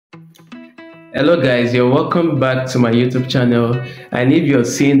Hello guys, you're welcome back to my YouTube channel, and if you're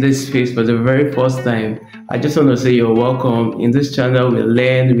seeing this face for the very first time, I just want to say you're welcome. In this channel we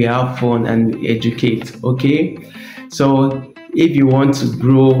learn, we have fun, and we educate. Okay, so if you want to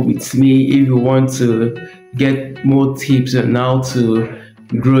grow with me, if you want to get more tips on how to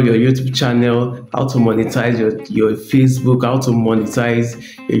grow your YouTube channel, how to monetize your Facebook, how to monetize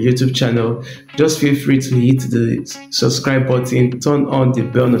your YouTube channel, just feel free to hit the subscribe button, turn on the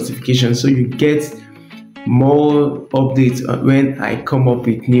bell notification so you get more updates when I come up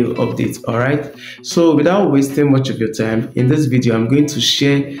with new updates. All right, so without wasting much of your time, in this video I'm going to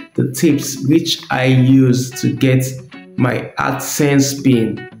share the tips which I use to get my AdSense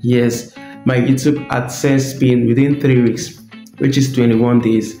pin. Yes, my YouTube AdSense pin within 3 weeks, which is 21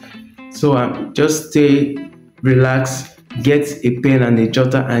 days. So just stay relaxed, get a pen and a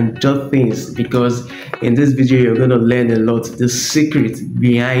jotter and jot things, because in this video you're going to learn a lot, the secret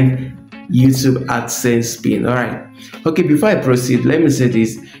behind YouTube AdSense pin. All right, okay, before I proceed, let me say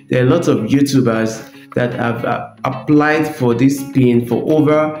this: there are a lot of YouTubers that have applied for this pin for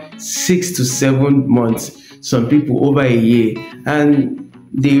over 6 to 7 months, some people over a year, and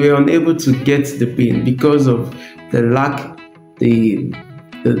they were unable to get the pin because of the lack, the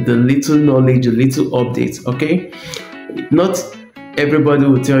little knowledge, the little updates. Okay, not everybody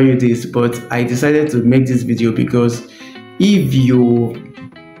will tell you this, but I decided to make this video because if you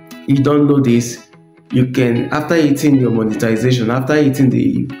don't know this, you can, after hitting your monetization, after hitting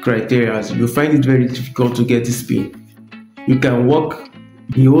the criteria, you find it very difficult to get this pin. You can work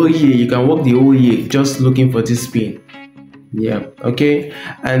the whole year, just looking for this pin. Yeah, okay.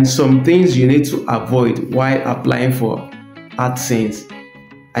 And some things you need to avoid while applying for AdSense.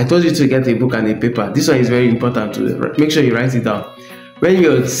 I told you to get a book and a paper. This one is very important, to make sure you write it down. When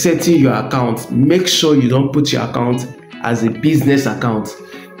you're setting your account, make sure you don't put your account as a business account.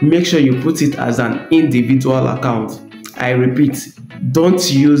 Make sure you put it as an individual account. I repeat,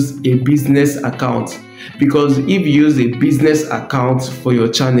 don't use a business account, because if you use a business account for your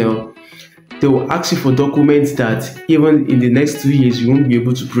channel, they will ask you for documents that even in the next 2 years you won't be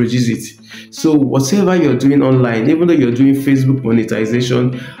able to produce it. So whatever you're doing online, even though you're doing Facebook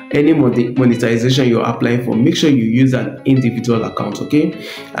monetization, any monetization you're applying for, make sure you use an individual account. Okay,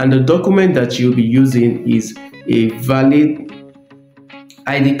 and the document that you'll be using is a valid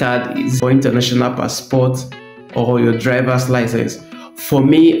ID card, is your international passport or your driver's license. For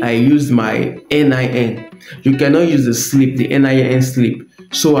me, I use my NIN. You cannot use the slip, the NIN slip.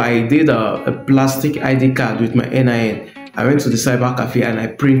 So I did a plastic ID card with my NIN. I went to the cyber cafe and I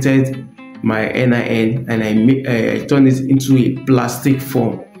printed my NIN and I turned it into a plastic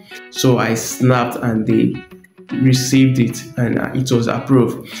form. So I snapped and they received it and it was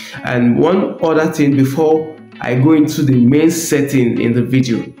approved. And one other thing before I go into the main setting in the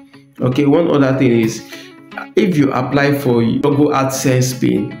video. Okay, one other thing is, if you apply for Google AdSense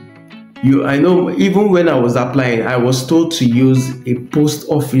Pin, I know even when I was applying, I was told to use a post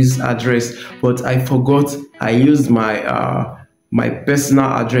office address, but I forgot. I used my my personal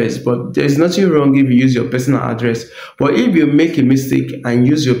address. But there's nothing wrong if you use your personal address. But if you make a mistake and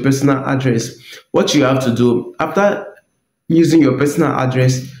use your personal address, what you have to do after using your personal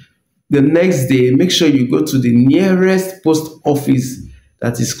address, the next day, make sure you go to the nearest post office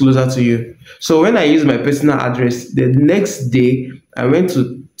that is closer to you. So when I use my personal address, the next day I went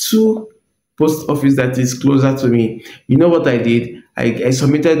to 2 post office that is closer to me. You know what I did? I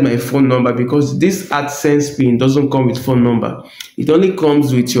submitted my phone number, because this AdSense pin doesn't come with phone number. It only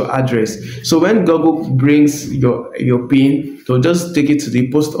comes with your address. So when Google brings your pin, they'll just take it to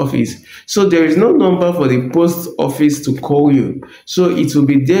the post office. So there is no number for the post office to call you. So it will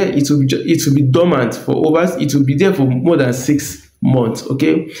be there. It will be dormant for it will be there for more than 6 months.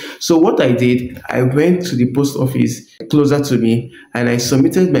 Okay, so what I did, I went to the post office closer to me and I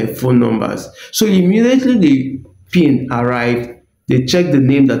submitted my phone numbers. So immediately the pin arrived, they checked the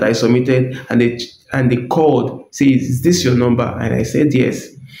name that I submitted and they called, say, is this your number? And I said yes.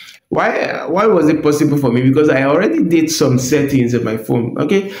 Why was it possible for me? Because I already did some settings in my phone.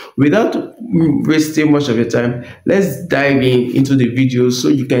 Okay, without wasting much of your time, let's dive into the video so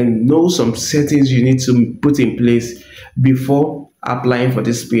you can know some settings you need to put in place before applying for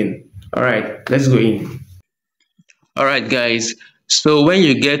this pin. All right, let's go in. All right, guys, so when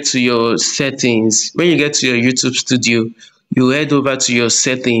you get to your settings, when you get to your YouTube studio, you head over to your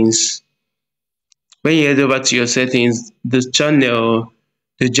settings. When you head over to your settings, the channel,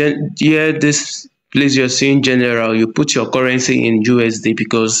 this place you're seeing general, you put your currency in USD,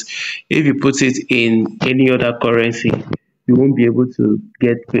 because if you put it in any other currency, you won't be able to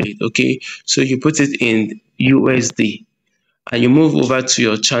get paid. Okay, so you put it in USD and you move over to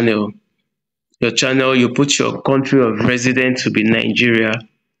your channel. your channel, you put your country of residence to be Nigeria,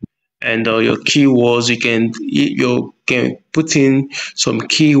 and your keywords, you can put in some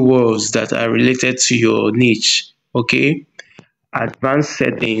keywords that are related to your niche. Okay. Advanced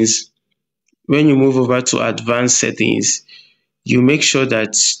settings. When you move over to advanced settings, you make sure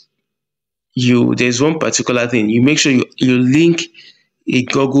that there's one particular thing. You make sure you link a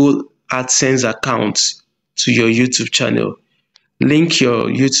Google AdSense account to your YouTube channel. Link your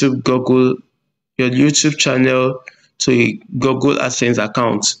YouTube channel to a Google AdSense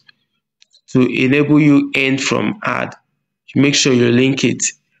account to enable you earn from ad. Make sure you link it.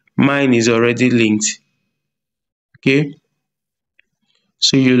 Mine is already linked. Okay.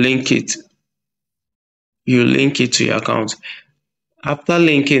 So you link it to your account. After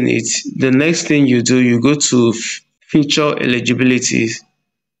linking it, the next thing you do, you go to feature eligibilities.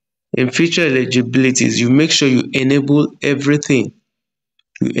 In feature eligibilities, you make sure you enable everything.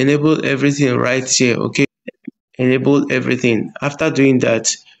 You enable everything right here. Okay. Enable everything. After doing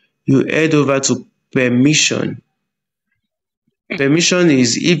that, you head over to permission. Permission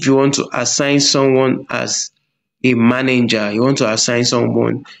is if you want to assign someone as a manager, you want to assign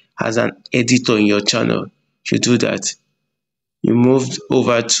someone as an editor in your channel, you do that. You move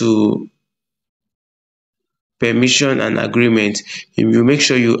over to permission and agreement. You make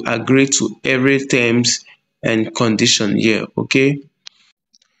sure you agree to every terms and condition here. Okay.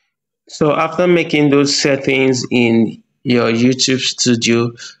 So after making those settings in your YouTube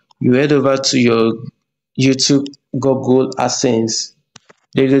studio, you head over to your YouTube Google AdSense.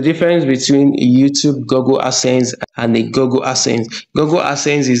 There's a difference between a YouTube Google AdSense and a Google AdSense. Google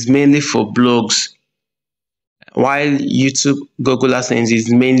AdSense is mainly for blogs, while YouTube Google AdSense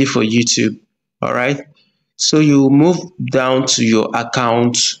is mainly for YouTube. All right. So you move down to your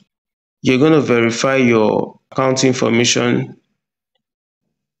account. You're going to verify your account information.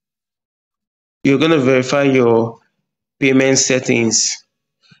 You're going to verify your payment settings.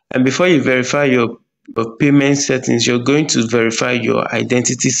 And before you verify your payment settings, you're going to verify your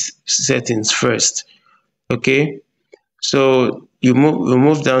identity settings first. Okay. So you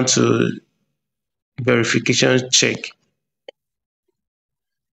move down to verification check.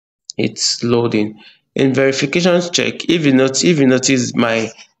 It's loading. In verification check, if you notice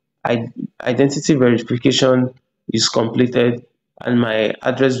my identity verification is completed and my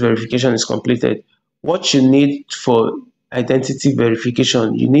address verification is completed, what you need for identity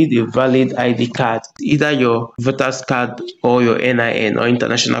verification, you need a valid ID card, either your voter's card or your NIN or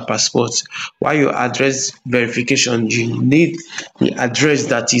international passport. While your address verification, you need the address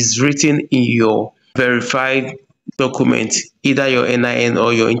that is written in your verified document, either your NIN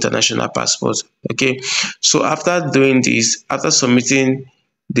or your international passport. Okay. So after doing this, after submitting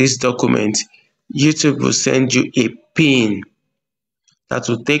this document, YouTube will send you a pin that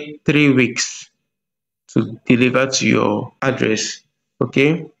will take 3 weeks to deliver to your address.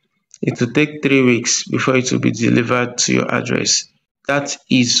 Okay. It will take 3 weeks before it will be delivered to your address. That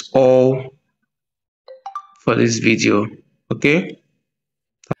is all for this video. Okay.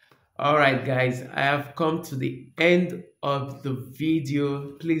 All right, guys, I have come to the end of the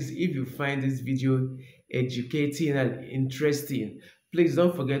video. Please, if you find this video educating and interesting, please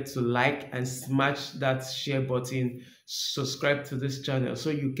don't forget to like and smash that share button. Subscribe to this channel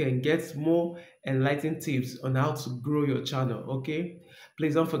so you can get more enlightening tips on how to grow your channel. Okay,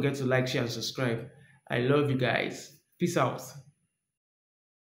 please don't forget to like, share, and subscribe. I love you guys. Peace out.